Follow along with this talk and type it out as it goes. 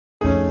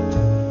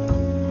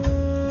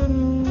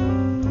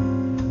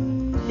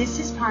This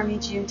is Parmi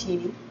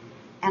Giuntini,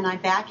 and I'm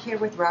back here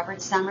with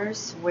Robert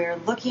Summers. We're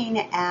looking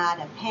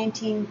at a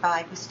painting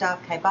by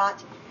Gustave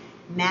Caillebotte,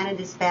 Man at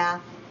His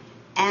Bath,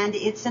 and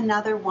it's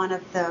another one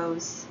of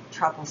those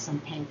troublesome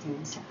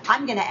paintings.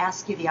 I'm going to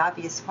ask you the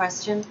obvious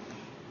question.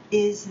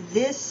 Is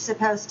this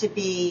supposed to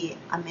be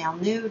a male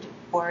nude,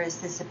 or is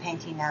this a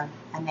painting of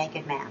a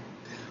naked man?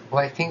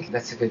 Well, I think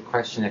that's a good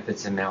question if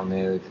it's a male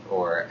nude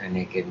or a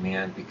naked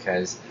man,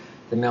 because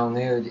the male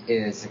nude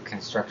is a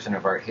construction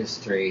of art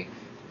history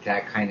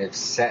that kind of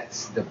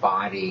sets the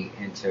body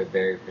into a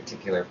very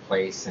particular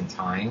place and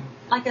time.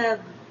 Like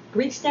a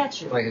Greek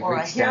statue Like a or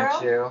Greek a hero?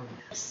 statue.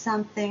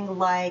 Something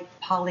like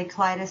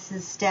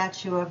Polyclitus'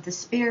 statue of the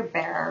spear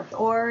bearer,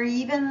 or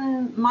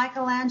even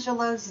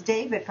Michelangelo's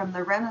David from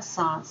the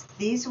Renaissance.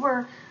 These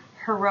were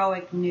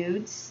heroic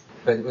nudes.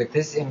 But with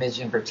this image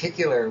in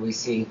particular, we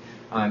see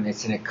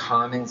it's in a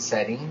common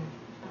setting.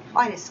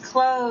 On his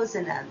clothes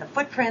and the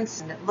footprints,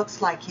 and it looks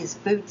like his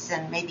boots,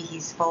 and maybe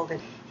he's folded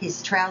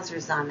his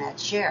trousers on that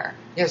chair.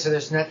 Yeah, so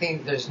there's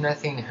nothing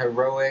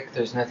heroic,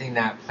 there's nothing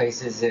that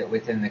places it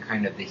within the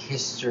kind of the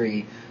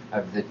history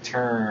of the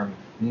term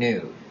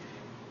nude.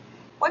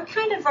 What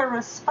kind of a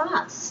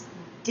response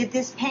did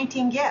this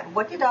painting get?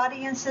 What did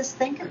audiences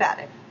think about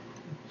it?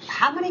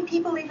 How many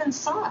people even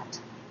saw it?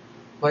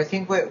 Well, I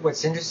think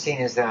what's interesting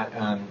is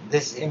that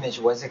this image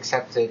was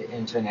accepted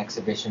into an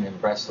exhibition in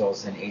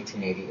Brussels in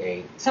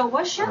 1888. So it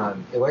was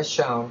shown? It was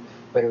shown,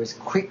 but it was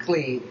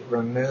quickly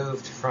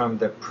removed from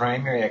the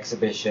primary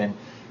exhibition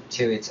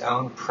to its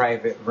own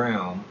private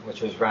room,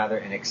 which was rather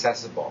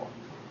inaccessible.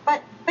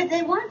 But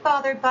they weren't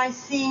bothered by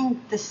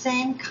seeing the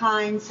same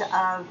kinds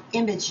of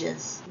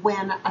images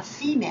when a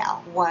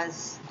female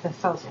was the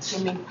focus.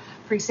 I mean,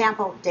 for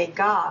example,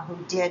 Degas, who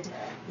did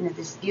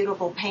this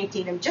beautiful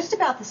painting of just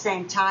about the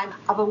same time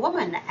of a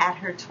woman at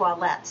her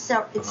toilette.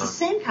 So it's the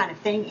same kind of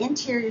thing,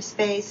 interior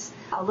space,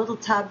 a little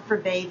tub for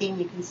bathing.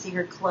 You can see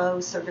her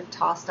clothes sort of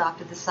tossed off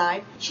to the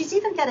side. She's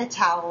even got a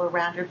towel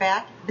around her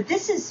back. But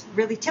this is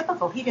really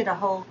typical. He did a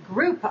whole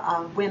group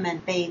of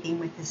women bathing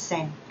with the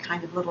same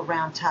kind of little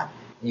round tub.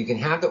 You can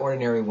have the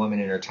ordinary woman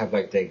in her tub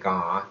like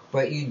Degas,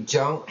 but you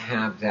don't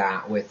have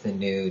that with the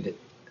nude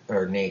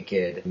or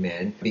naked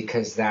men,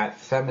 because that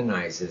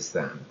feminizes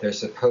them. They're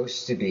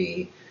supposed to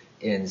be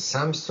in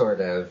some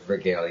sort of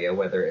regalia,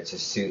 whether it's a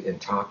suit and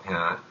top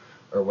hat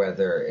or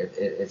whether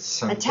it's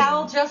something. A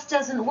towel just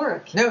doesn't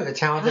work. No, the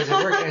towel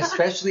doesn't work, and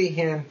especially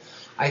him.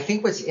 I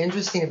think what's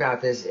interesting about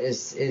this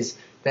is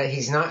that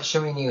he's not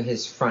showing you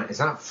his front. It's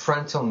not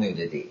frontal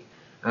nudity.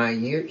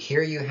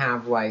 Here you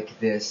have like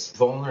this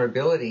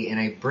vulnerability, and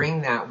I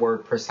bring that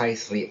word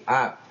precisely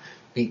up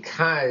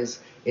because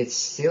it's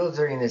still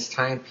during this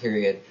time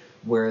period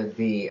where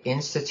the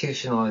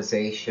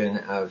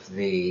institutionalization of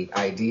the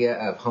idea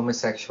of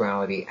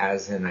homosexuality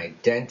as an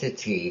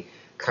identity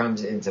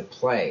comes into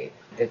play.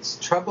 It's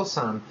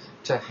troublesome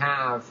to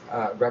have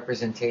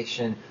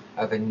representation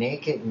of a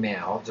naked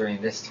male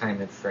during this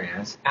time in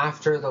France.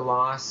 After the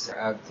loss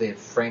of the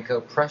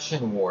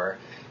Franco-Prussian War,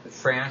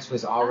 France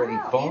was already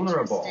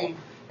vulnerable.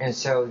 And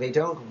so they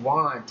don't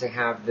want to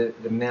have the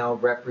male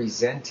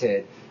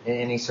represented in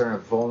any sort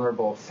of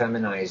vulnerable,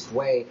 feminized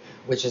way,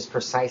 which is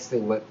precisely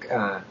what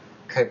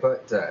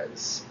Caillebotte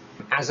does.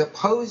 As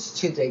opposed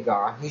to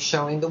Degas, who's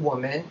showing the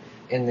woman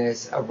in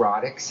this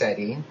erotic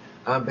setting,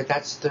 but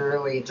that's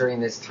thoroughly,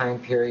 during this time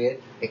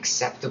period,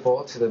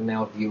 acceptable to the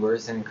male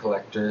viewers and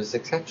collectors,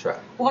 etc.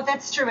 Well,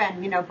 that's true,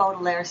 and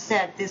Baudelaire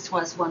said this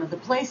was one of the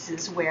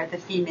places where the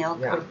female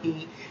could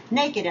be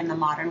naked in the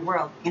modern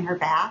world, in her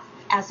bath,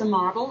 as a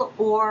model,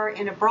 or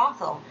in a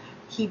brothel.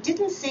 He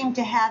didn't seem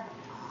to have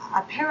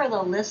a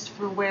parallel list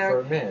for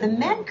where the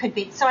men could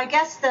be. So I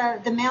guess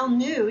the male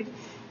nude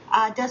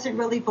doesn't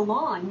really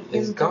belong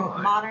in the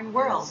modern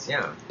world.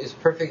 It's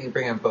perfect you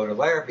bring up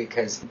Baudelaire,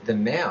 because the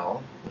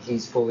male,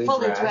 he's fully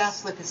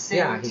dressed with a suit.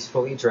 Yeah, he's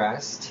fully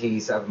dressed,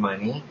 he's of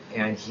money,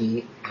 and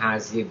he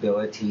has the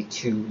ability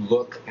to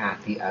look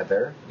at the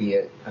other, be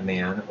it a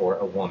man or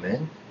a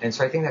woman. And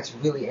so I think that's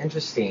really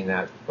interesting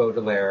that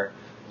Baudelaire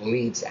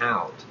leads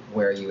out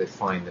where you would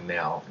find the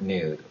male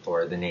nude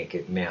or the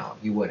naked male.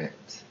 You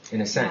wouldn't,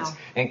 in a sense. No.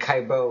 And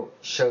Caillebotte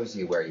shows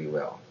you where you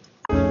will.